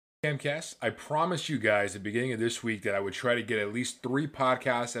Camcast. I promised you guys at the beginning of this week that I would try to get at least 3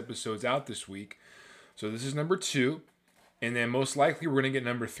 podcast episodes out this week. So this is number 2. And then most likely we're going to get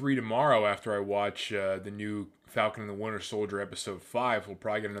number 3 tomorrow after I watch the new Falcon and the Winter Soldier episode 5. We'll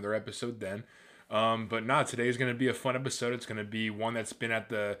probably get another episode then. But today's going to be a fun episode. It's going to be one that's been at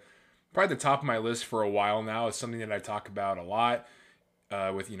probably the top of my list for a while now. It's something that I talk about a lot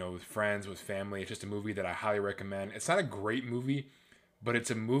with friends, with family. It's just a movie that I highly recommend. It's not a great movie, but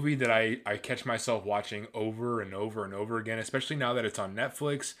it's a movie that I catch myself watching over and over and over again, especially now that it's on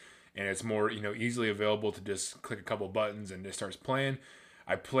Netflix and it's more, easily available to just click a couple buttons and it starts playing.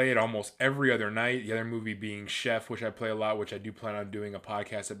 I play it almost every other night. The other movie being Chef, which I play a lot, which I do plan on doing a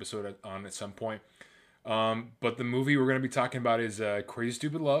podcast episode on at some point. But the movie we're going to be talking about is Crazy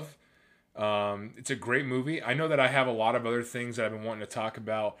Stupid Love. It's a great movie. I know that I have a lot of other things that I've been wanting to talk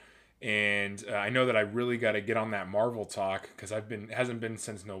about, and I know that I really got to get on that Marvel talk because it hasn't been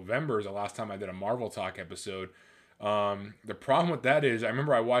since November is the last time I did a Marvel talk episode. The problem with that is I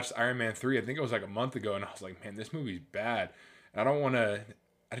remember I watched Iron Man 3, I think it was like a month ago, and I was like, man, this movie's bad. And I don't want to,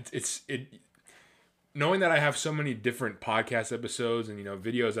 knowing that I have so many different podcast episodes and,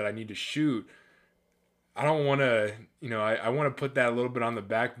 videos that I need to shoot, I don't want to, I want to put that a little bit on the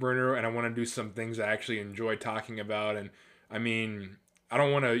back burner, and I want to do some things I actually enjoy talking about. And I mean, I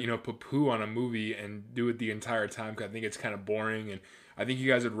don't want to, poo-poo on a movie and do it the entire time because I think it's kind of boring. And I think you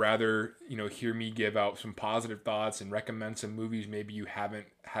guys would rather, hear me give out some positive thoughts and recommend some movies maybe you haven't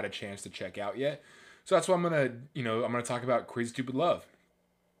had a chance to check out yet. So that's why I'm going to talk about Crazy Stupid Love.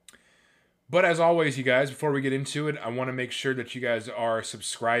 But as always, you guys, before we get into it, I want to make sure that you guys are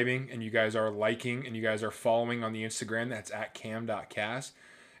subscribing and you guys are liking and you guys are following on the Instagram. That's at cam.cast.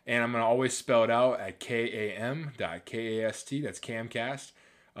 And I'm going to always spell it out at kam.kast. That's camcast.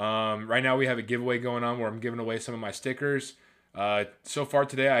 Right now we have a giveaway going on where I'm giving away some of my stickers. So far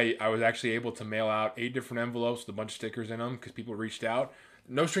today, I was actually able to mail out 8 different envelopes with a bunch of stickers in them because people reached out.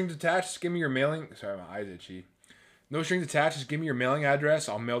 No strings attached. Just give me your mailing. Sorry, my eyes itchy. No strings attached. Just give me your mailing address.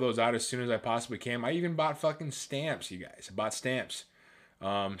 I'll mail those out as soon as I possibly can. I even bought fucking stamps, you guys. I bought stamps.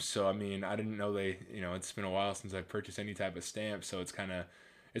 So, I mean, I didn't know it's been a while since I've purchased any type of stamp. So it's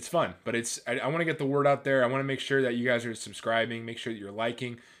fun. But I want to get the word out there. I want to make sure that you guys are subscribing. Make sure that you're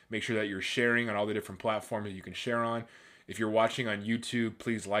liking. Make sure that you're sharing on all the different platforms that you can share on. If you're watching on YouTube,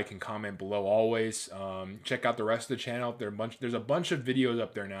 please like and comment below always. Check out the rest of the channel. There's a bunch of videos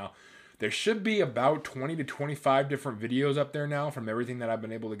up there now. There should be about 20 to 25 different videos up there now from everything that I've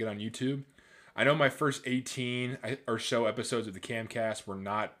been able to get on YouTube. I know my first 18 or so episodes of the Camcast were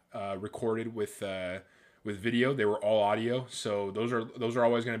not recorded with video. They were all audio. So those are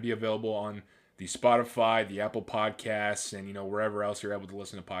always going to be available on the Spotify, the Apple Podcasts, and wherever else you're able to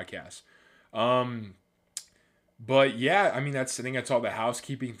listen to podcasts. But yeah, I mean, I think that's all the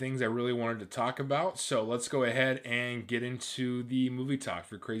housekeeping things I really wanted to talk about. So let's go ahead and get into the movie talk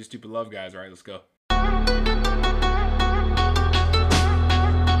for Crazy Stupid Love, guys. All right, let's go.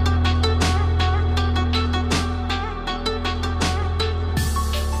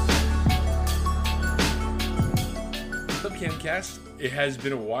 What's up, Camcast? It has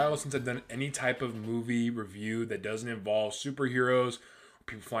been a while since I've done any type of movie review that doesn't involve superheroes or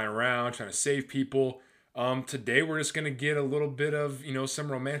people flying around trying to save people. Today we're just gonna get a little bit of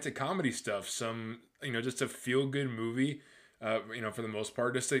some romantic comedy stuff, some just a feel good movie, for the most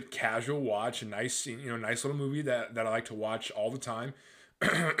part, just a casual watch, a nice nice little movie that I like to watch all the time.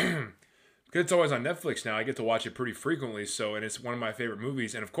 Because it's always on Netflix now, I get to watch it pretty frequently. So, and it's one of my favorite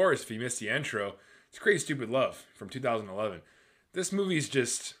movies. And of course, if you missed the intro, it's Crazy Stupid Love from 2011. This movie's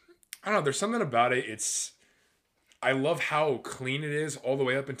just, I don't know, there's something about it. I love how clean it is all the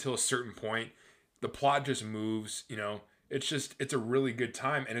way up until a certain point. The plot just moves, it's a really good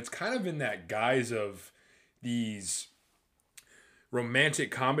time. And it's kind of in that guise of these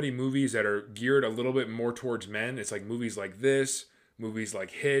romantic comedy movies that are geared a little bit more towards men. It's like movies like this, movies like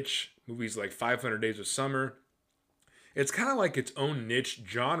Hitch, movies like 500 Days of Summer. It's kind of like its own niche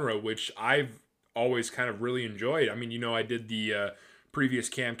genre, which I've always kind of really enjoyed. I mean, I did the previous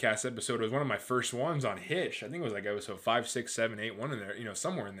Camcast episode. It was one of my first ones on Hitch. I think it was like episode 5, 6, 7, 8, one in there,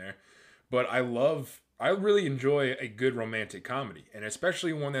 somewhere in there. But I really enjoy a good romantic comedy, and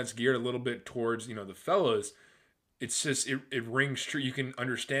especially one that's geared a little bit towards, the fellas. It's just, it rings true. You can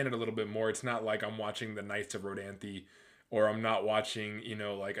understand it a little bit more. It's not like I'm watching The Knights of Rodanthe, or I'm not watching,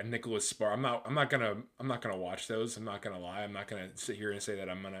 like a Nicholas Spark. I'm not gonna watch those. I'm not gonna lie. I'm not gonna sit here and say that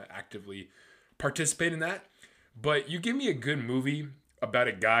I'm gonna actively participate in that. But you give me a good movie about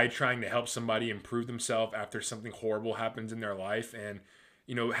a guy trying to help somebody improve themselves after something horrible happens in their life, and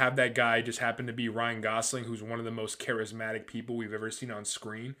have that guy just happen to be Ryan Gosling, who's one of the most charismatic people we've ever seen on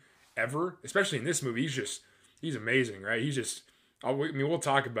screen ever, especially in this movie. He's amazing, right? We'll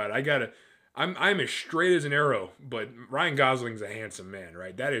talk about it. I'm as straight as an arrow, but Ryan Gosling's a handsome man,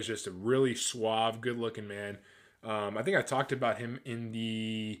 right? That is just a really suave, good-looking man. I think I talked about him in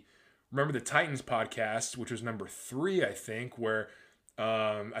the Remember the Titans podcast, which was number 3, I think, where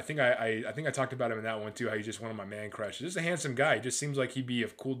I think I talked about him in that one too. How he's just one of my man crushes. Just a handsome guy. He just seems like he'd be a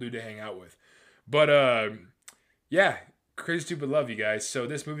cool dude to hang out with. But yeah, Crazy Stupid Love, you guys. So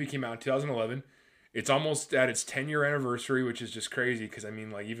this movie came out in 2011. It's almost at its 10-year anniversary, which is just crazy because I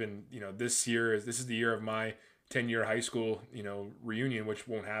mean, like even this is the year of my 10-year high school reunion, which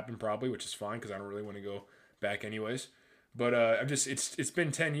won't happen probably, which is fine because I don't really want to go back anyways. But it's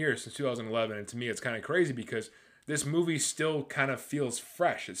been 10 years since 2011, and to me it's kind of crazy because this movie still kind of feels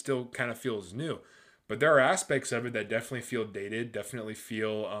fresh. It still kind of feels new. But there are aspects of it that definitely feel dated, definitely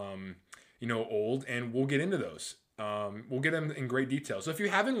feel old, and we'll get into those. We'll get them in great detail. So if you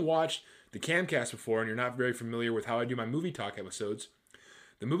haven't watched the Camcast before and you're not very familiar with how I do my movie talk episodes,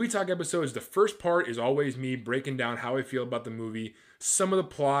 the movie talk episodes, the first part is always me breaking down how I feel about the movie, some of the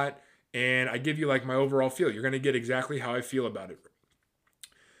plot, and I give you like my overall feel. You're going to get exactly how I feel about it.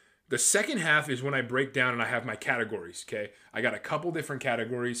 The second half is when I break down and I have my categories, okay? I got a couple different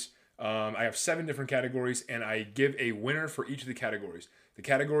categories. I have 7 different categories, and I give a winner for each of the categories. The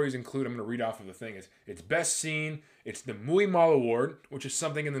categories include, I'm going to read off of the thing, it's Best Scene, it's the Muy Mal Award, which is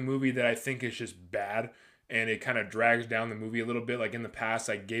something in the movie that I think is just bad, and it kind of drags down the movie a little bit. Like in the past,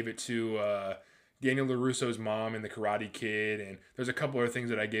 I gave it to Daniel LaRusso's mom in The Karate Kid, and there's a couple other things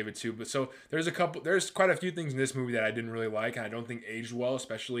that I gave it to. But so there's quite a few things in this movie that I didn't really like, and I don't think aged well,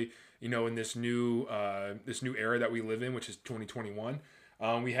 especially in this new era that we live in, which is 2021.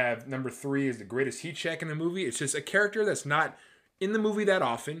 We have number 3 is the greatest heat check in the movie. It's just a character that's not in the movie that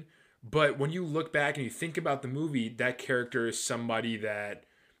often, but when you look back and you think about the movie, that character is somebody that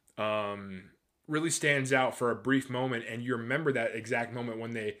really stands out for a brief moment, and you remember that exact moment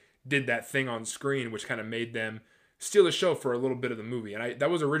when they did that thing on screen, which kind of made them steal the show for a little bit of the movie. And that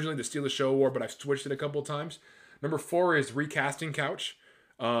was originally the Steal the Show award, but I've switched it a couple of times. Number 4 is Recasting Couch,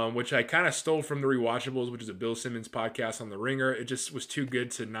 which I kind of stole from The Rewatchables, which is a Bill Simmons podcast on The Ringer. It just was too good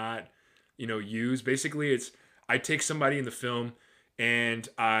to not, use. Basically, I take somebody in the film and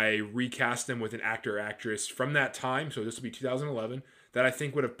I recast them with an actor or actress from that time. So this will be 2011 that I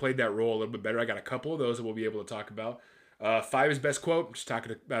think would have played that role a little bit better. I got a couple of those that we'll be able to talk about. 5 is Best Quote. Just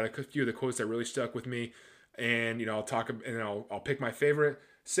talking about a few of the quotes that really stuck with me, and I'll pick my favorite.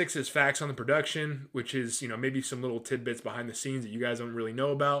 6 is Facts on the Production, which is maybe some little tidbits behind the scenes that you guys don't really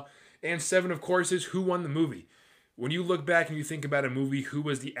know about. And 7, of course, is Who Won the Movie. When you look back and you think about a movie, who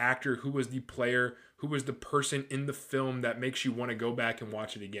was the actor, who was the player, who was the person in the film that makes you want to go back and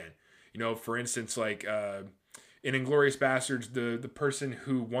watch it again. For instance, like in Inglourious Bastards, the person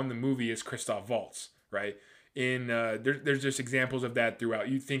who won the movie is Christoph Waltz, right? There's just examples of that throughout.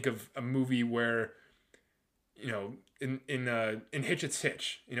 You think of a movie where, in Hitch It's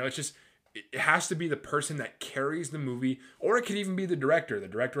Hitch, it's just, it has to be the person that carries the movie, or it could even be the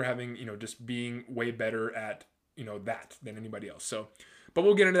director having, just being way better at, that than anybody else. So, but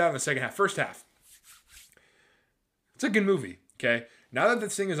we'll get into that in the second half. First half, it's a good movie. Okay. Now that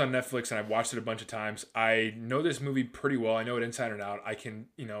this thing is on Netflix and I've watched it a bunch of times, I know this movie pretty well. I know it inside and out. I can,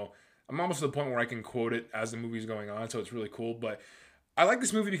 I'm almost to the point where I can quote it as the movie's going on, so it's really cool. But I like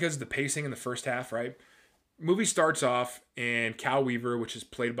this movie because of the pacing in the first half, right? Movie starts off, and Cal Weaver, which is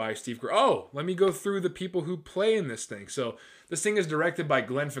played by Steve Carell. Oh, let me go through the people who play in this thing. So this thing is directed by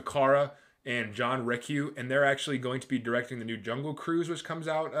Glenn Ficarra and John Recue, and they're actually going to be directing the new Jungle Cruise, which comes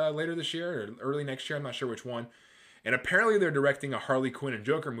out later this year or early next year. I'm not sure which one. And apparently they're directing a Harley Quinn and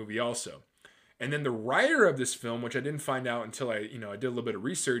Joker movie also. And then the writer of this film, which I didn't find out until I did a little bit of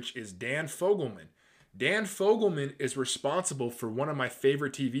research, is Dan Fogelman. Dan Fogelman is responsible for one of my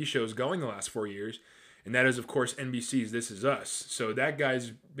favorite TV shows going the last 4 years, and that is, of course, NBC's This Is Us. So that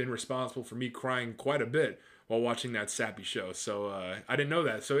guy's been responsible for me crying quite a bit while watching that sappy show. So I didn't know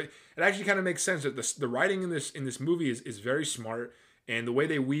that. So it actually kind of makes sense that the writing in this movie is very smart, and the way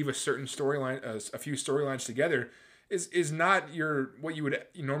they weave a certain storyline, a few storylines together, is not what you would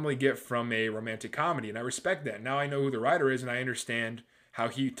normally get from a romantic comedy, and I respect that. Now I know who the writer is, and I understand how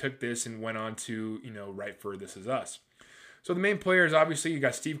he took this and went on to write for This Is Us. So the main players, obviously, you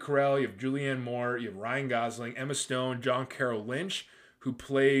got Steve Carell, you have Julianne Moore, you have Ryan Gosling, Emma Stone, John Carroll Lynch, who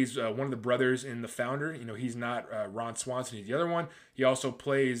plays one of the brothers in The Founder. He's not Ron Swanson, he's the other one. He also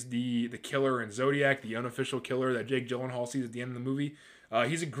plays the killer in Zodiac, the unofficial killer that Jake Gyllenhaal sees at the end of the movie.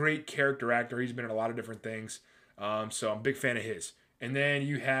 He's a great character actor. He's been in a lot of different things. So I'm a big fan of his. And then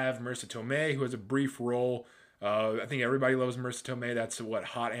you have Marissa Tomei, who has a brief role. I think everybody loves Marissa Tomei. That's what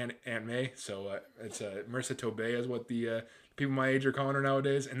hot Aunt May. So it's Marissa Tomei is what the people my age are calling her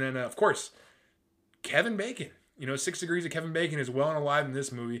nowadays. And then of course Kevin Bacon. 6 Degrees of Kevin Bacon is well and alive in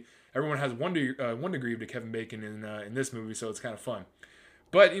this movie. Everyone has one degree of Kevin Bacon in this movie, so it's kind of fun.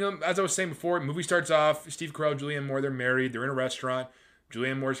 But as I was saying before, the movie starts off. Steve Carell, Julianne Moore, they're married. They're in a restaurant.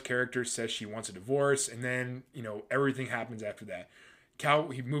 Julianne Moore's character says she wants a divorce, and then everything happens after that. Cal,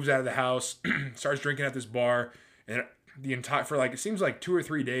 he moves out of the house, starts drinking at this bar, and for it seems like 2 or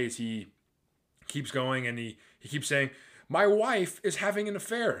 3 days he keeps going, and he keeps saying, my wife is having an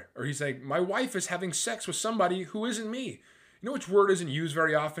affair. Or he's like, my wife is having sex with somebody who isn't me. You know which word isn't used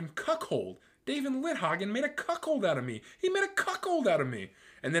very often? Cuckold. David Lindhagen made a cuckold out of me. He made a cuckold out of me.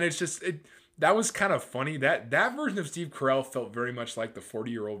 And then that was kind of funny. That version of Steve Carell felt very much like the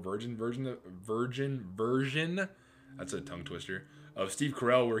 40-year-old virgin version. That's a tongue twister. Of Steve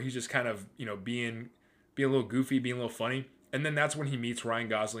Carell, where he's just kind of, being a little goofy, being a little funny. And then that's when he meets Ryan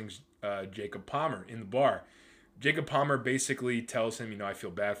Gosling's Jacob Palmer in the bar. Jacob Palmer basically tells him, I feel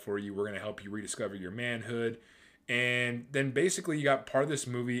bad for you. We're going to help you rediscover your manhood. And then basically you got part of this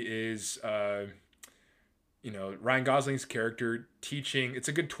movie is, Ryan Gosling's character teaching, it's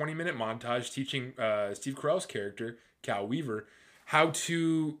a good 20-minute montage teaching Steve Carell's character, Cal Weaver, how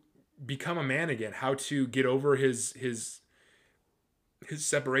to become a man again, how to get over his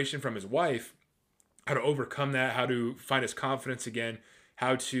separation from his wife, how to overcome that, how to find his confidence again,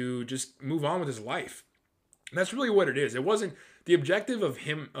 how to just move on with his life. And that's really what it is. It wasn't the objective of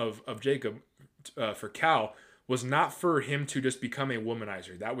him, of Jacob, for Cal, was not for him to just become a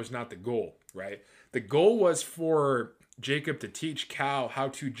womanizer. That was not the goal, right? The goal was for Jacob to teach Cal how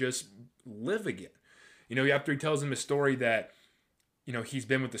to just live again. After he tells him a story that, he's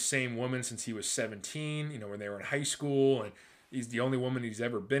been with the same woman since he was 17, when they were in high school, and he's the only woman he's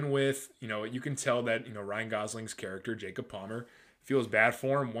ever been with. You can tell that, Ryan Gosling's character, Jacob Palmer, feels bad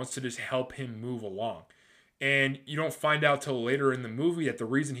for him, wants to just help him move along. And you don't find out till later in the movie that the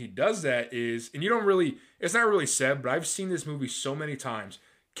reason he does that is, and it's not really said, but I've seen this movie so many times.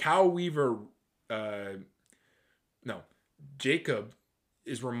 Jacob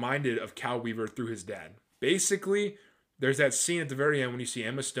is reminded of Cal Weaver through his dad. Basically, there's that scene at the very end when you see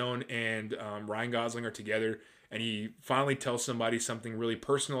Emma Stone and Ryan Gosling are together, and he finally tells somebody something really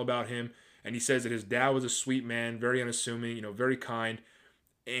personal about him, and he says that his dad was a sweet man, very unassuming, very kind.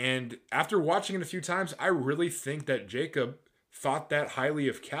 And after watching it a few times, I really think that Jacob thought that highly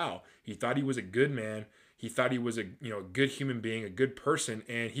of Cal. He thought he was a good man. He thought he was a good human being, a good person,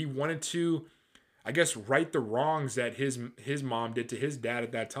 and he wanted to, I guess, right the wrongs that his mom did to his dad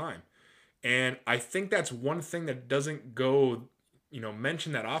at that time. And I think that's one thing that doesn't go,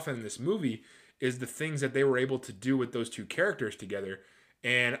 mentioned that often in this movie, is the things that they were able to do with those two characters together.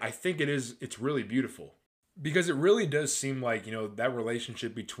 And I think it's really beautiful. Because it really does seem like, that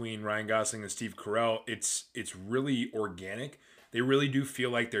relationship between Ryan Gosling and Steve Carell, it's really organic. They really do feel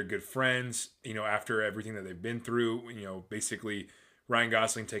like they're good friends, after everything that they've been through, basically Ryan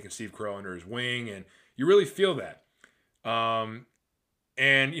Gosling taking Steve Carell under his wing, and you really feel that.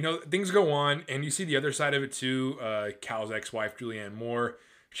 And, things go on, and you see the other side of it too. Cal's ex-wife, Julianne Moore,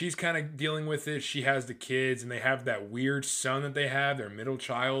 she's kind of dealing with it. She has the kids, and they have that weird son that they have, their middle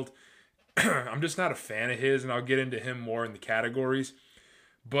child. I'm just not a fan of his, and I'll get into him more in the categories.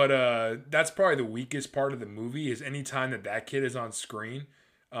 But that's probably the weakest part of the movie, is any time that kid is on screen.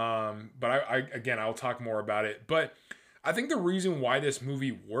 But I'll talk more about it. But I think the reason why this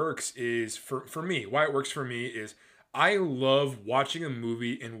movie works is, for me, why it works for me is I love watching a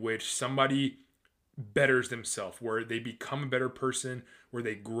movie in which somebody betters themselves, where they become a better person, where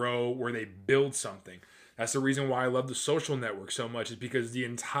they grow, where they build something. That's the reason why I love The Social Network so much, is because the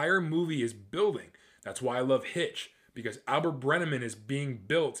entire movie is building. That's why I love Hitch, because Albert Brenneman is being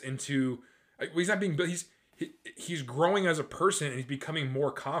built into, he's not being built, he's growing as a person, and he's becoming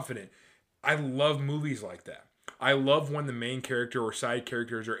more confident. I love movies like that. I love when the main character or side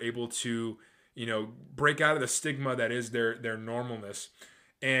characters are able to, break out of the stigma that is their normalness,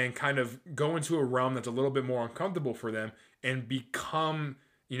 and kind of go into a realm that's a little bit more uncomfortable for them, and become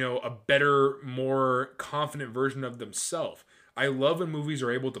a better, more confident version of themselves. I love when movies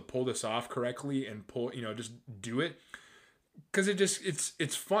are able to pull this off correctly and just do it. Because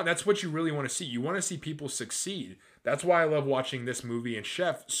it's fun. That's what you really want to see. You want to see people succeed. That's why I love watching this movie and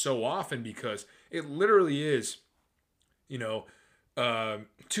Chef so often, because it literally is,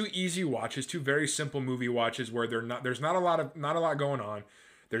 two easy watches, two very simple movie watches where there's not a lot going on.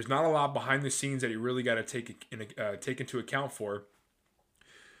 There's not a lot behind the scenes that you really got to take into account for.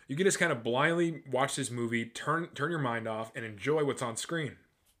 You can just kind of blindly watch this movie, turn your mind off, and enjoy what's on screen,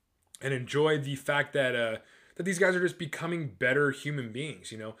 and enjoy the fact that that these guys are just becoming better human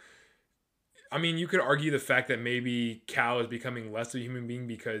beings. You know, I mean, you could argue the fact that maybe Cal is becoming less of a human being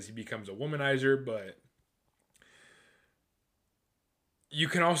because he becomes a womanizer, but you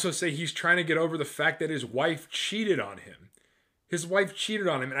can also say he's trying to get over the fact that his wife cheated on him. His wife cheated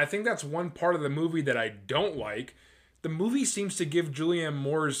on him, and I think that's one part of the movie that I don't like. The movie seems to give Julianne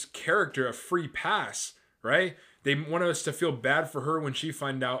Moore's character a free pass, right? They want us to feel bad for her when she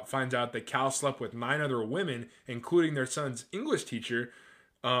finds out that Cal slept with 9 other women, including their son's English teacher.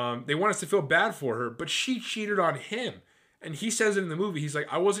 They want us to feel bad for her, but she cheated on him. And he says it in the movie. He's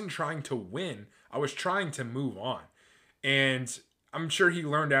like, I wasn't trying to win. I was trying to move on. And I'm sure he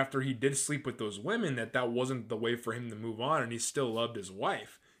learned after he did sleep with those women that that wasn't the way for him to move on. And he still loved his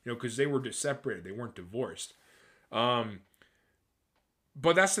wife, you know, because they were just separated. They weren't divorced.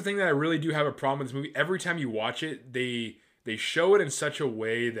 But that's the thing that I really do have a problem with this movie. Every time you watch it, they show it in such a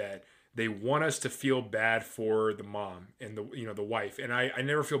way that they want us to feel bad for the mom and the wife. And I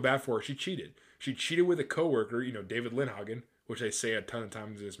never feel bad for her. She cheated. She cheated with a coworker, David Lindhagen, which I say a ton of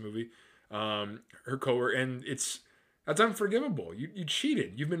times in this movie. Her coworker, and that's unforgivable. You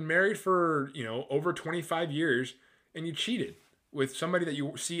cheated. You've been married for, over 25 years, and you cheated with somebody that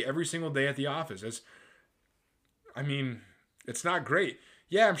you see every single day at the office. It's not great.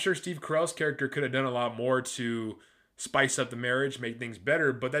 Yeah, I'm sure Steve Carell's character could have done a lot more to spice up the marriage, make things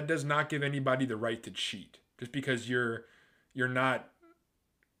better, but that does not give anybody the right to cheat. Just because you're not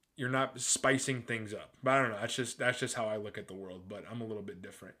spicing things up. But I don't know. That's just how I look at the world, but I'm a little bit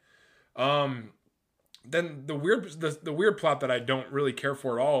different. Then the weird plot that I don't really care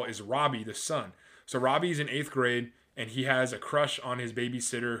for at all is Robbie, the son. So Robbie's in 8th grade, and he has a crush on his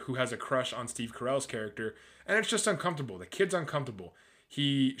babysitter, who has a crush on Steve Carell's character, and it's just uncomfortable. The kid's uncomfortable.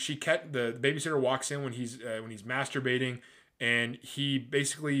 The babysitter walks in when he's masturbating, and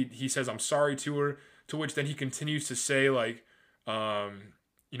he says I'm sorry to her. To which then he continues to say like, I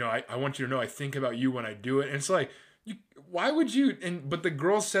want you to know I think about you when I do it. And it's like, why would you? But the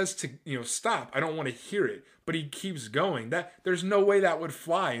girl says to stop. I don't want to hear it. But he keeps going. That there's no way that would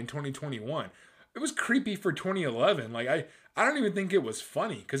fly in 2021. It was creepy for 2011. Like I don't even think it was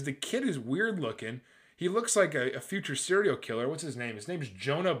funny because the kid is weird looking. He looks like a future serial killer. What's his name? His name is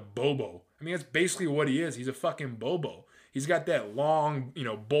Jonah Bobo. I mean, that's basically what he is. He's a fucking Bobo. He's got that long,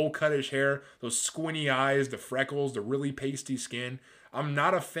 bowl cutish hair, those squinty eyes, the freckles, the really pasty skin. I'm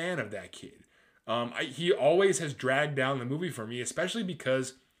not a fan of that kid. He always has dragged down the movie for me, especially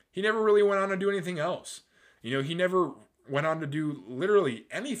because he never really went on to do anything else. He never went on to do literally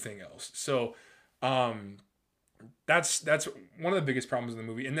anything else. So, that's one of the biggest problems in the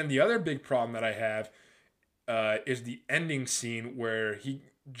movie. And then the other big problem that I have is the ending scene where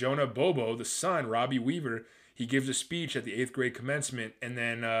Jonah Bobo, the son, Robbie Weaver, he gives a speech at the 8th grade commencement, and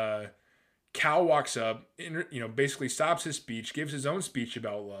then Cal walks up, basically stops his speech, gives his own speech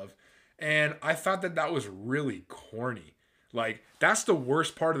about love, and I thought that was really corny. Like, that's the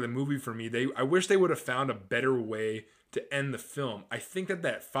worst part of the movie for me. I wish they would have found a better way to end the film. I think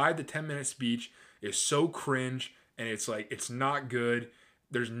that 5 to 10 minute speech is so cringe, and it's like, it's not good.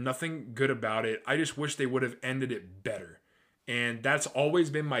 There's nothing good about it. I just wish they would have ended it better. And that's always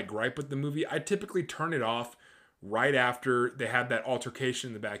been my gripe with the movie. I typically turn it off right after they have that altercation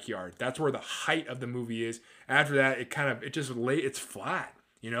in the backyard. That's where the height of the movie is. After that, it's flat,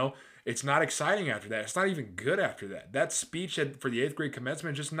 It's not exciting after that. It's not even good after that. That speech for the 8th grade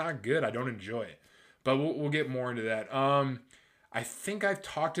commencement is just not good. I don't enjoy it. But we'll get more into that. I think I've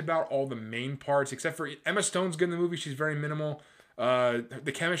talked about all the main parts, except for Emma Stone's good in the movie. She's very minimal.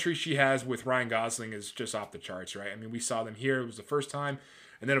 The chemistry she has with Ryan Gosling is just off the charts, right? I mean, we saw them here. It was the first time.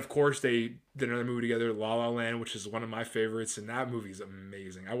 And then, of course, they did another movie together, La La Land, which is one of my favorites. And that movie is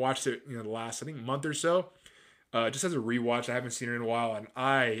amazing. I watched it, the last, I think, month or so. Just as a rewatch. I haven't seen it in a while. And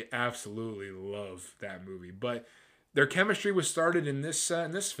I absolutely love that movie. But their chemistry was started in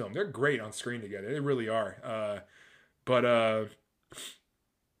this film. They're great on screen together. They really are.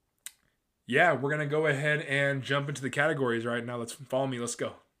 Yeah, we're going to go ahead and jump into the categories right now. Follow me. Let's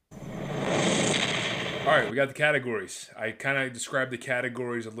go. All right, we got the categories. I kind of described the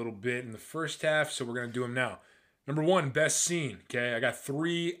categories a little bit in the first half, so we're going to do them now. Number 1, best scene. Okay, I got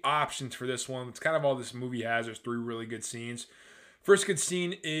 3 options for this one. It's kind of all this movie has. There's 3 really good scenes. First good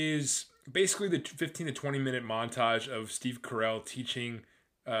scene is basically the 15 to 20 minute montage of Steve Carell teaching,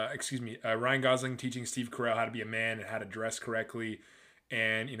 Ryan Gosling teaching Steve Carell how to be a man and how to dress correctly,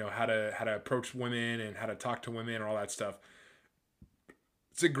 and how to approach women and how to talk to women and all that stuff.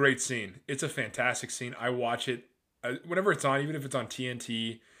 It's a great scene. It's a fantastic scene. I watch it whenever it's on, even if it's on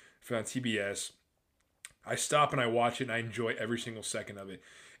TNT, if it's on TBS, I stop and I watch it and I enjoy every single second of it.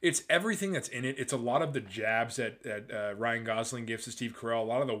 It's everything that's in it. It's a lot of the jabs that Ryan Gosling gives to Steve Carell. A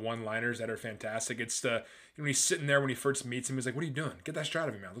lot of the one-liners that are fantastic. It's the when he's sitting there when he first meets him, he's like, "What are you doing? Get that shit out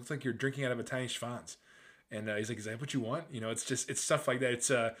of your mouth. Looks like you're drinking out of a tiny schwanz." And he's like, "Is that what you want?" It's just it's stuff like that.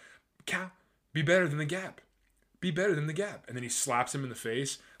 It's Cal, be better than the Gap. Be better than the Gap. And then he slaps him in the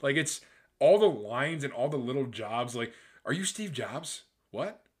face. Like it's all the lines and all the little jobs. Like, are you Steve Jobs?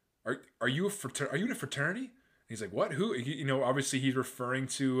 What? Are you are you in a fraternity? And he's like, what? Who? Obviously he's referring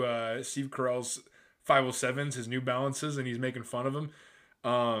to Steve Carell's 507s, his New Balances, and he's making fun of him.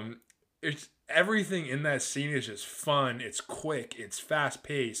 It's everything in that scene is just fun. It's quick. It's fast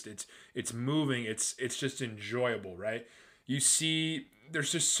paced. It's moving. It's just enjoyable, right? You see,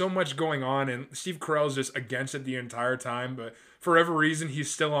 there's just so much going on, and Steve Carell's just against it the entire time. But for whatever reason, he's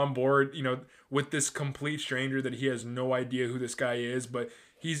still on board. With this complete stranger that he has no idea who this guy is, but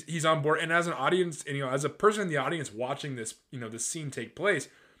he's on board. And as an audience, and as a person in the audience watching this, this scene take place,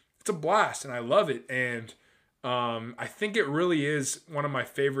 it's a blast, and I love it. And I think it really is one of my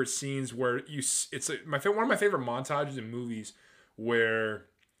favorite scenes where one of my favorite montages in movies where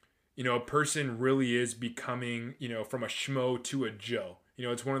a person really is becoming from a schmo to a Joe.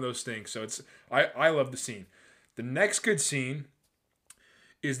 It's one of those things. So I love the scene. The next good scene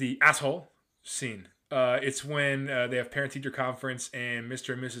is the asshole scene. It's when they have parent-teacher conference and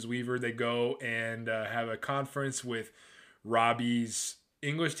Mr. and Mrs. Weaver, they go and have a conference with Robbie's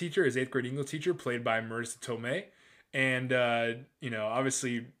English teacher, his 8th grade English teacher, played by Marissa Tomei. And,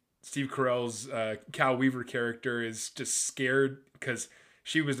 obviously Steve Carell's Cal Weaver character is just scared because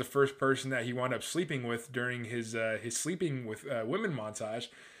she was the first person that he wound up sleeping with during his sleeping with women montage.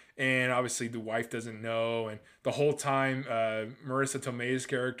 And obviously the wife doesn't know. And the whole time, Marissa Tomei's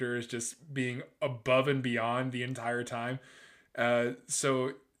character is just being above and beyond the entire time.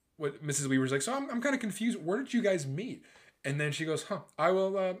 So what Mrs. Weaver's like, so I'm kind of confused. Where did you guys meet? And then she goes, I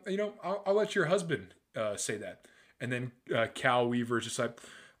will, I'll let your husband say that. And then Cal Weaver's just like,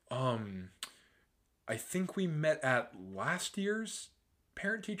 I think we met at last year's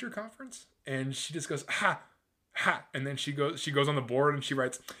parent-teacher conference. And she just goes, ha. And then she goes on the board and she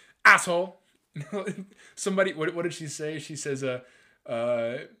writes, asshole. Somebody, what did she say? She says, something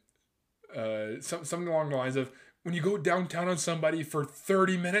along the lines of, when you go downtown on somebody for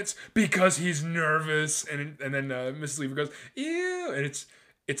 30 minutes because he's nervous. And then Mrs. Weaver goes, ew. And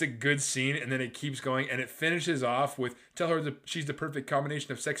it's a good scene. And then it keeps going and it finishes off with, tell her that she's the perfect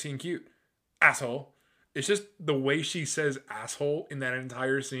combination of sexy and cute. Asshole. It's just the way she says asshole in that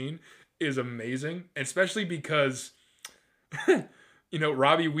entire scene is amazing. And especially because,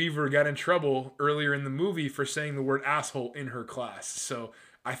 Robbie Weaver got in trouble earlier in the movie for saying the word asshole in her class. So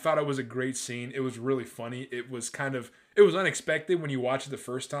I thought it was a great scene. It was really funny. It was unexpected when you watch it the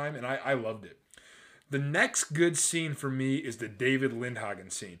first time, and I loved it. The next good scene for me is the David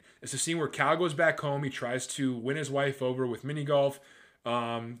Lindhagen scene. It's a scene where Cal goes back home. He tries to win his wife over with mini golf.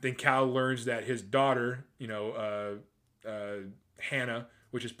 Then Cal learns that his daughter, Hannah,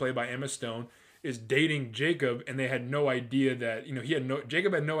 which is played by Emma Stone, is dating Jacob, and they had no idea that,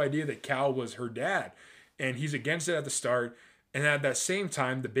 Jacob had no idea that Cal was her dad. And he's against it at the start. And at that same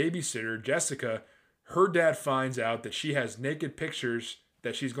time, the babysitter, Jessica, her dad finds out that she has naked pictures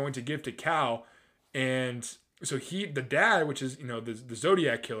that she's going to give to Cal. And so the dad, which is, the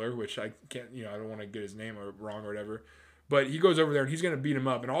Zodiac killer, which I can't, I don't want to get his name wrong or whatever. But he goes over there and he's going to beat him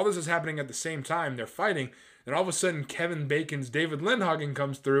up. And all this is happening at the same time. They're fighting. And all of a sudden, Kevin Bacon's David Lindhagen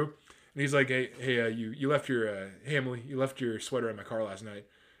comes through. And he's like, hey, you left your, hey, Emily, you left your sweater in my car last night.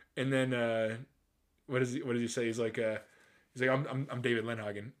 And then, what does he say? He's like, I'm David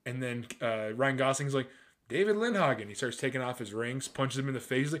Lindhagen. And then Ryan Gosling's like, David Lindhagen. He starts taking off his rings, punches him in the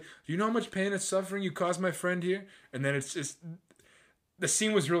face. He's like, do you know how much pain and suffering you caused my friend here? And then the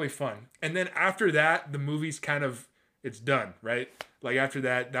scene was really fun. And then after that, the movie's it's done, right? Like after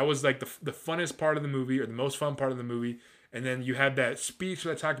that was like the funnest part of the movie, or the most fun part of the movie. And then you had that speech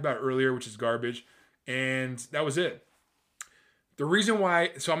that I talked about earlier, which is garbage. And that was it. The reason why,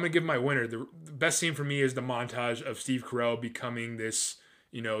 so I'm going to give my winner. The best scene for me is the montage of Steve Carell becoming this,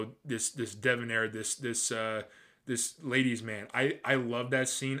 this debonair, this ladies' man. I love that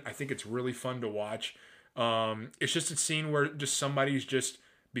scene. I think it's really fun to watch. It's just a scene where just somebody's just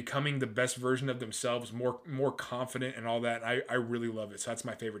becoming the best version of themselves, more confident and all that. I really love it. So that's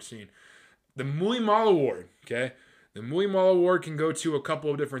my favorite scene. The Moolie Mall Award, okay? The Moolie Mall Award can go to a couple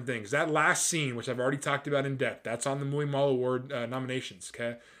of different things. That last scene, which I've already talked about in depth, that's on the Moolie Mall Award nominations,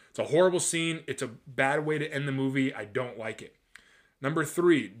 okay? It's a horrible scene. It's a bad way to end the movie. I don't like it. Number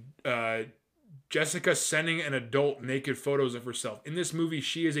 3, Jessica sending an adult naked photos of herself. In this movie,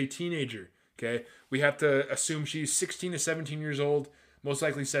 she is a teenager. Okay, we have to assume she's 16 to 17 years old, most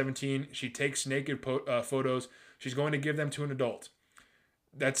likely 17. She takes naked photos. She's going to give them to an adult.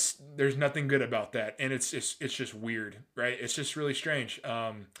 There's nothing good about that, and it's just weird, right? It's just really strange.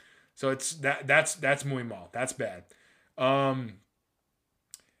 So that's Muy Mal. That's bad. The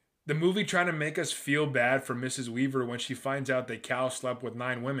movie trying to make us feel bad for Mrs. Weaver when she finds out that Cal slept with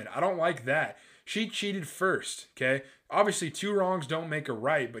 9 women. I don't like that. She cheated first, okay? Obviously, 2 wrongs don't make a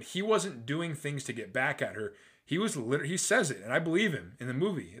right, but he wasn't doing things to get back at her. He says it, and I believe him in the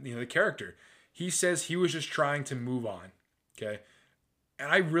movie, the character. He says he was just trying to move on, okay?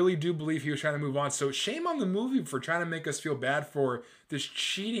 And I really do believe he was trying to move on. So shame on the movie for trying to make us feel bad for this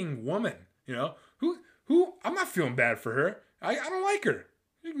cheating woman, who I'm not feeling bad for her. I don't like her.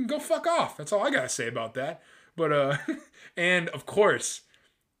 You can go fuck off. That's all I gotta say about that. But and of course,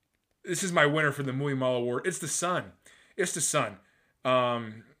 this is my winner for the Muy Mal Award. It's the son. It's the son.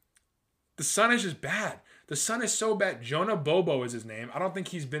 The son is just bad. The son is so bad. Jonah Bobo is his name. I don't think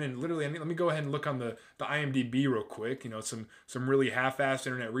he's been in literally any. Let me go ahead and look on the IMDb real quick. Some really half-assed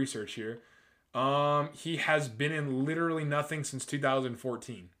internet research here. He has been in literally nothing since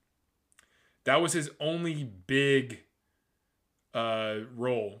 2014. That was his only big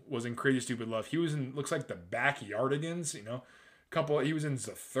role, was in Crazy Stupid Love. He was in, looks like, the Backyardigans, he was in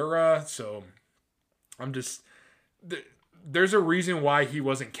Zathura. So I'm just, there's a reason why he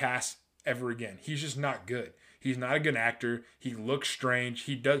wasn't cast ever again. He's just not good. He's not a good actor. He looks strange.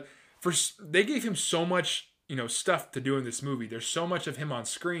 They gave him so much, stuff to do in this movie. There's so much of him on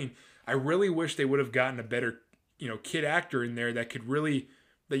screen. I really wish they would have gotten a better, kid actor in there that could really,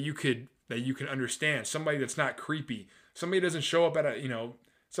 that you can understand. Somebody that's not creepy. Somebody doesn't show up at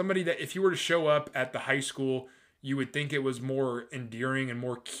somebody that if you were to show up at the high school, you would think it was more endearing and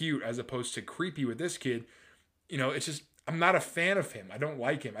more cute as opposed to creepy with this kid. It's just, I'm not a fan of him. I don't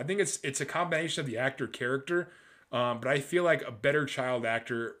like him. I think it's a combination of the actor character, but I feel like a better child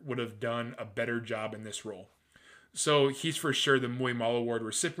actor would have done a better job in this role. So he's for sure the Muy Mal Award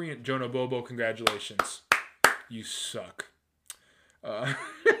recipient. Jonah Bobo, congratulations. You suck.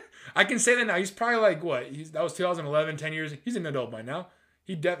 I can say that now. He's probably like, that was 2011, 10 years. He's an adult by now.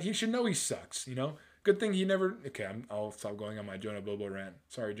 He should know he sucks, Good thing he never... Okay, I'll stop going on my Jonah Bobo rant.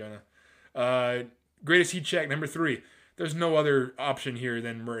 Sorry, Jonah. Greatest heat check, number 3. There's no other option here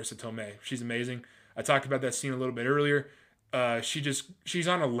than Marissa Tomei. She's amazing. I talked about that scene a little bit earlier. She's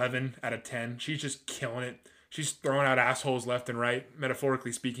on 11 out of 10. She's just killing it. She's throwing out assholes left and right,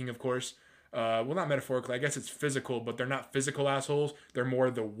 metaphorically speaking, of course. Well, not metaphorically. I guess it's physical, but they're not physical assholes. They're more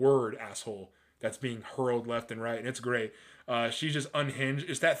the word asshole that's being hurled left and right, and it's great. She's just unhinged.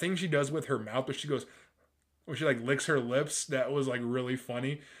 It's that thing she does with her mouth where she like licks her lips. That was like really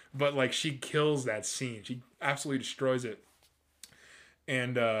funny, but like she kills that scene. She absolutely destroys it.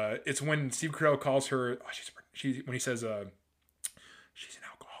 And it's when Steve Carell calls her. When he says she's an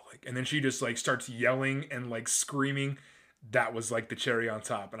alcoholic, and then she just like starts yelling and like screaming. That was like the cherry on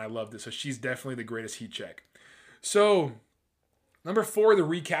top, and I loved it. So she's definitely the greatest heat check. So number 4, the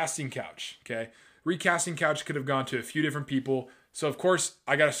recasting couch. Okay, recasting couch could have gone to a few different people. So of course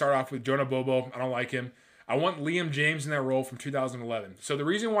I got to start off with Jonah Bobo. I don't like him. I want Liam James in that role from 2011. So the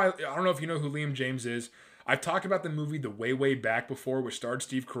reason why, I don't know if you know who Liam James is. I've talked about the movie The Way Back before, which starred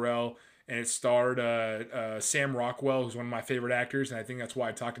Steve Carell, and it starred Sam Rockwell, who's one of my favorite actors, and I think that's why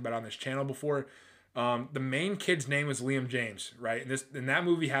I talked about it on this channel before. The main kid's name was Liam James, right? And that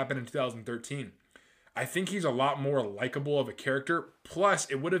movie happened in 2013. I think he's a lot more likable of a character. Plus,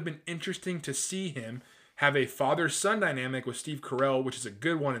 it would have been interesting to see him have a father-son dynamic with Steve Carell, which is a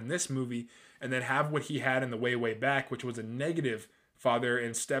good one in this movie, and then have what he had in The Way Back, which was a negative father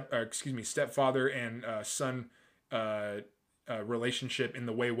and stepfather and son relationship in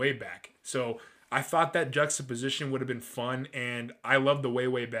The Way Back. So I thought that juxtaposition would have been fun, and I love The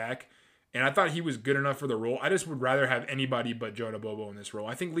Way Back. And I thought he was good enough for the role. I just would rather have anybody but Jonah Bobo in this role.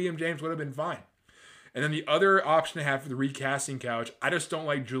 I think Liam James would have been fine. And then the other option I have for the recasting couch, I just don't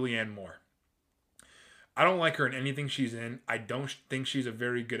like Julianne Moore. I don't like her in anything she's in. I don't think she's a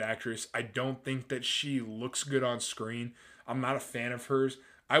very good actress. I don't think that she looks good on screen. I'm not a fan of hers.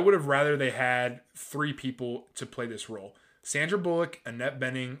 I would have rather they had 3 people to play this role. Sandra Bullock, Annette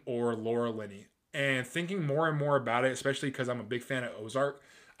Bening, or Laura Linney. And thinking more and more about it, especially because I'm a big fan of Ozark,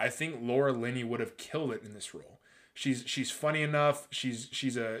 I think Laura Linney would have killed it in this role. She's funny enough. She's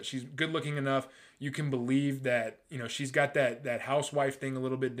good looking enough. You can believe that she's got that housewife thing a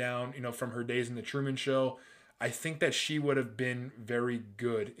little bit down. From her days in the Truman Show. I think that she would have been very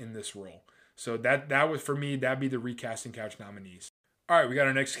good in this role. So that was for me. That'd be the recasting couch nominees. All right, we got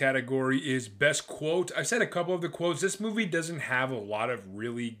our next category is best quote. I've said a couple of the quotes. This movie doesn't have a lot of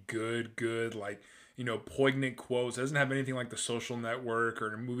really good, like, poignant quotes. It doesn't have anything like The Social Network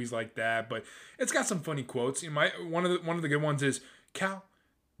or movies like that, but it's got some funny quotes. One of the good ones is, Cal,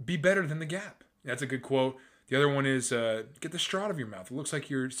 be better than the Gap. That's a good quote. The other one is, get the straw out of your mouth. It looks like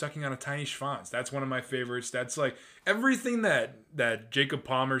you're sucking on a tiny schwanz. That's one of my favorites. That's like everything that Jacob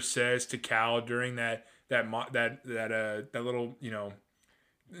Palmer says to Cal during that little,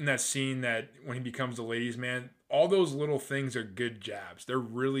 in that scene that when he becomes the ladies' man, all those little things are good jabs. They're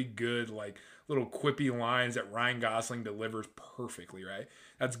really good, like little quippy lines that Ryan Gosling delivers perfectly, right?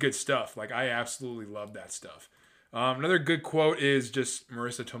 That's good stuff. Like, I absolutely love that stuff. Another good quote is just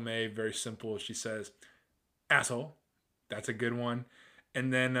Marissa Tomei, very simple. She says, asshole. That's a good one.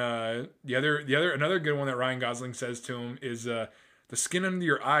 And then another good one that Ryan Gosling says to him is, the skin under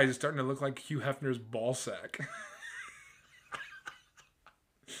your eyes is starting to look like Hugh Hefner's ball sack.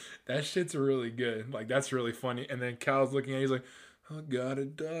 That shit's really good. Like, that's really funny. And then Cal's looking at it, he's like, oh God,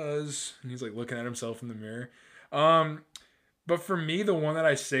 it does. And he's like looking at himself in the mirror. But for me, the one that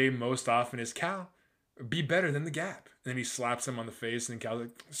I say most often is, Cal, be better than the Gap. And then he slaps him on the face, and Cal's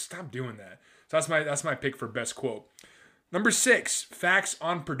like, stop doing that. So that's my pick for best quote. Number 6, facts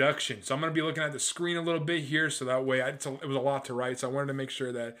on production. So I'm going to be looking at the screen a little bit here, so that way it was a lot to write, so I wanted to make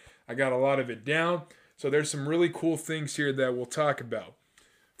sure that I got a lot of it down. So there's some really cool things here that we'll talk about.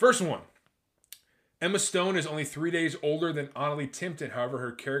 First one, Emma Stone is only 3 days older than Annalie Timpton. However,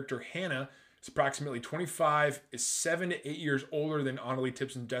 her character Hannah is approximately 25, is 7 to 8 years older than Annalie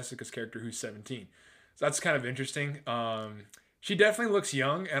Timpton, Jessica's character, who's 17. So that's kind of interesting. She definitely looks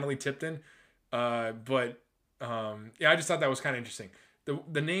young, Annalie Timpton, but I just thought that was kind of interesting.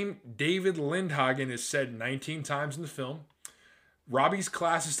 The name David Lindhagen is said 19 times in the film. Robbie's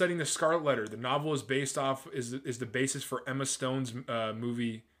class is studying the Scarlet Letter. The novel is the basis for Emma Stone's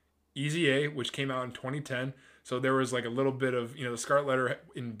movie Easy A, which came out in 2010. So there was like a little bit of, the Scarlet Letter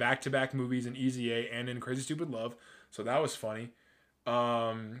in back-to-back movies in Easy A and in Crazy Stupid Love. So that was funny.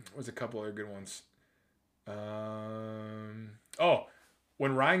 Was a couple other good ones.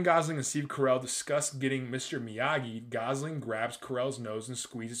 When Ryan Gosling and Steve Carell discuss getting Mr. Miyagi, Gosling grabs Carell's nose and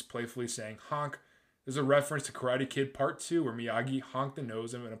squeezes playfully, saying, honk. There's a reference to Karate Kid Part 2 where Miyagi honked the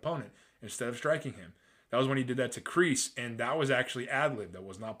nose of an opponent instead of striking him. That was when he did that to Kreese, and that was actually ad-lib. That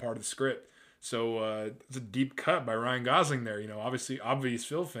was not part of the script. So it's a deep cut by Ryan Gosling there. Obviously obvious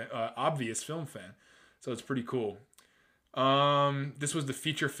film fan. So it's pretty cool. This was the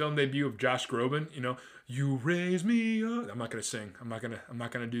feature film debut of Josh Groban. You raise me up. I'm not gonna sing. I'm not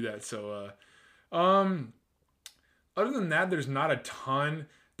gonna do that. So, other than that, there's not a ton.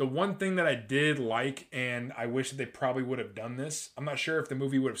 The one thing that I did like, and I wish that they probably would have done this. I'm not sure if the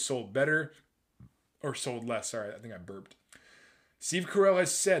movie would have sold better or sold less. Sorry, I think I burped. Steve Carell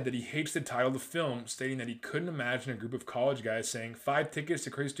has said that he hates the title of the film, stating that he couldn't imagine a group of college guys saying 5 tickets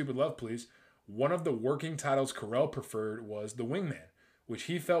to Crazy Stupid Love, please. One of the working titles Carell preferred was The Wingman, which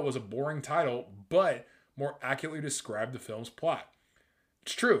he felt was a boring title, but more accurately described the film's plot.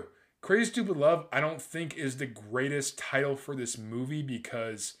 It's true. Crazy Stupid Love, I don't think is the greatest title for this movie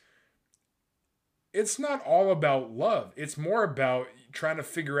because it's not all about love. It's more about trying to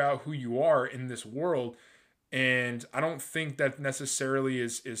figure out who you are in this world. And I don't think that necessarily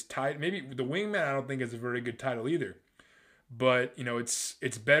is tied. Maybe The Wingman, I don't think is a very good title either. But,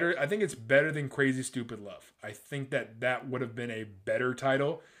 it's better. I think it's better than Crazy Stupid Love. I think that would have been a better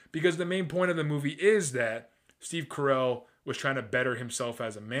title because the main point of the movie is that Steve Carell was trying to better himself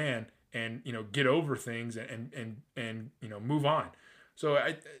as a man and, get over things and move on. So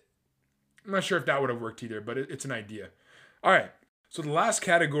I'm not sure if that would have worked either, but it's an idea. All right. So the last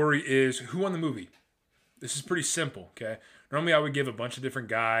category is who won the movie. This is pretty simple, okay? Normally I would give a bunch of different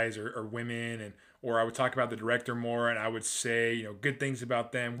guys or women or I would talk about the director more and I would say, good things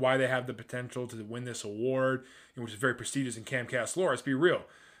about them, why they have the potential to win this award, which is very prestigious in Camcast lore. Let's be real.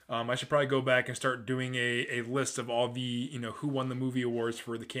 I should probably go back and start doing a list of all the, who won the movie awards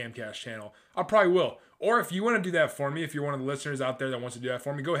for the Camcast channel. I probably will. Or if you want to do that for me, if you're one of the listeners out there that wants to do that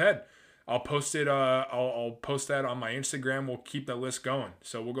for me, go ahead. I'll post it. I'll post that on my Instagram. We'll keep that list going.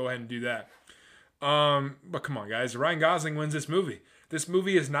 So we'll go ahead and do that. But come on, guys. Ryan Gosling wins this movie. This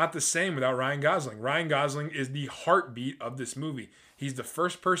movie is not the same without Ryan Gosling. Ryan Gosling is the heartbeat of this movie. He's the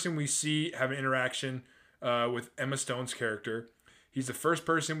first person we see have an interaction with Emma Stone's character. He's the first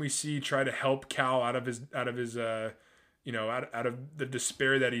person we see try to help Cal out of the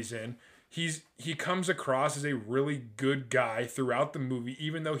despair that he's in. He comes across as a really good guy throughout the movie,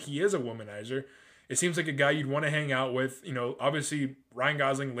 even though he is a womanizer. It seems like a guy you'd want to hang out with. You know, obviously Ryan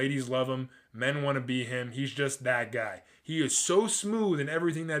Gosling, ladies love him, men want to be him. He's just that guy. He is so smooth in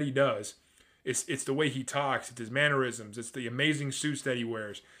everything that he does. It's the way he talks, it's his mannerisms, it's the amazing suits that he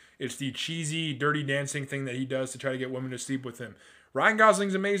wears, it's the cheesy, dirty dancing thing that he does to try to get women to sleep with him. Ryan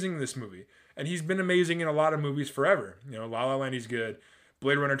Gosling's amazing in this movie, and he's been amazing in a lot of movies forever. You know, La La Land, he's good.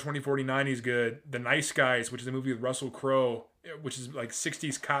 Blade Runner 2049, he's good. The Nice Guys, which is a movie with Russell Crowe, which is like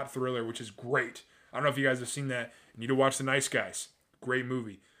 60s cop thriller, which is great. I don't know if you guys have seen that. You need to watch The Nice Guys. Great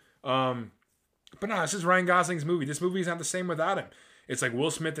movie. But no, this is Ryan Gosling's movie. This movie is not the same without him. It's like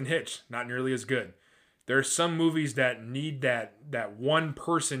Will Smith and Hitch, not nearly as good. There are some movies that need that one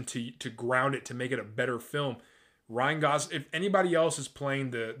person to ground it to make it a better film. Ryan Gosling, if anybody else is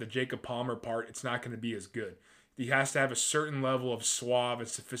playing the Jacob Palmer part, it's not going to be as good. He has to have a certain level of suave and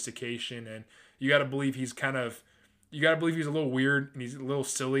sophistication, and you got to believe he's a little weird and he's a little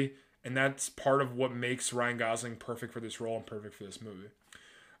silly, and that's part of what makes Ryan Gosling perfect for this role and perfect for this movie.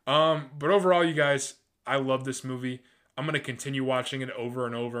 But overall, you guys, I love this movie. I'm going to continue watching it over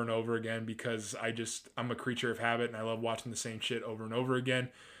and over and over again because I'm a creature of habit and I love watching the same shit over and over again.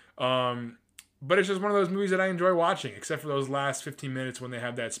 But it's just one of those movies that I enjoy watching, except for those last 15 minutes when they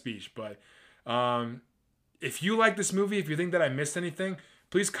have that speech. But if you like this movie, if you think that I missed anything,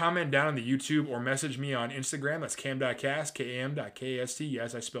 please comment down on the YouTube or message me on Instagram. That's cam.cast, kam.kast.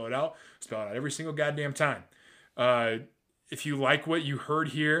 Yes, I spell it out. Spell it out every single goddamn time. If you like what you heard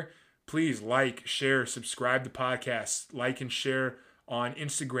here, please like, share, subscribe to podcasts, like and share on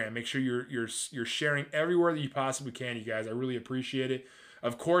Instagram. Make sure you're sharing everywhere that you possibly can, you guys. I really appreciate it.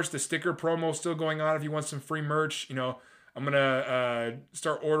 Of course, the sticker promo is still going on. If you want some free merch, you know, I'm gonna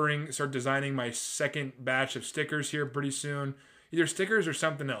start designing my second batch of stickers here pretty soon. Either stickers or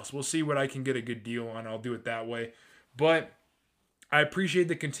something else. We'll see what I can get a good deal on. I'll do it that way. But I appreciate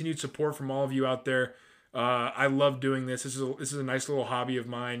the continued support from all of you out there. I love doing this. This is a nice little hobby of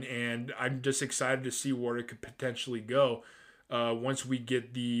mine, and I'm just excited to see where it could potentially go once we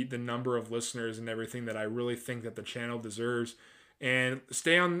get the number of listeners and everything that I really think that the channel deserves. And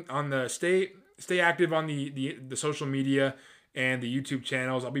stay active on the social media and the YouTube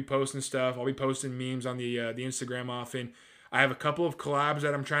channels. I'll be posting stuff. I'll be posting memes on the Instagram often. I have a couple of collabs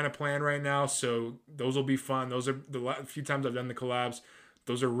that I'm trying to plan right now, so those will be fun. Those are the few times I've done the collabs.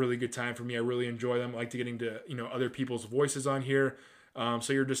 Those are a really good time for me. I really enjoy them. I like to getting to, you know, other people's voices on here.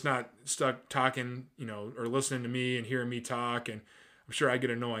 So you're just not stuck talking, you know, or listening to me and hearing me talk. And I'm sure I get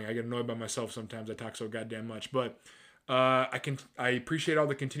annoying. I get annoyed by myself sometimes. I talk so goddamn much. But I appreciate all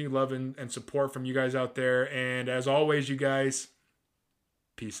the continued love and support from you guys out there. And as always, you guys,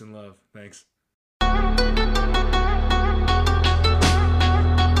 peace and love. Thanks.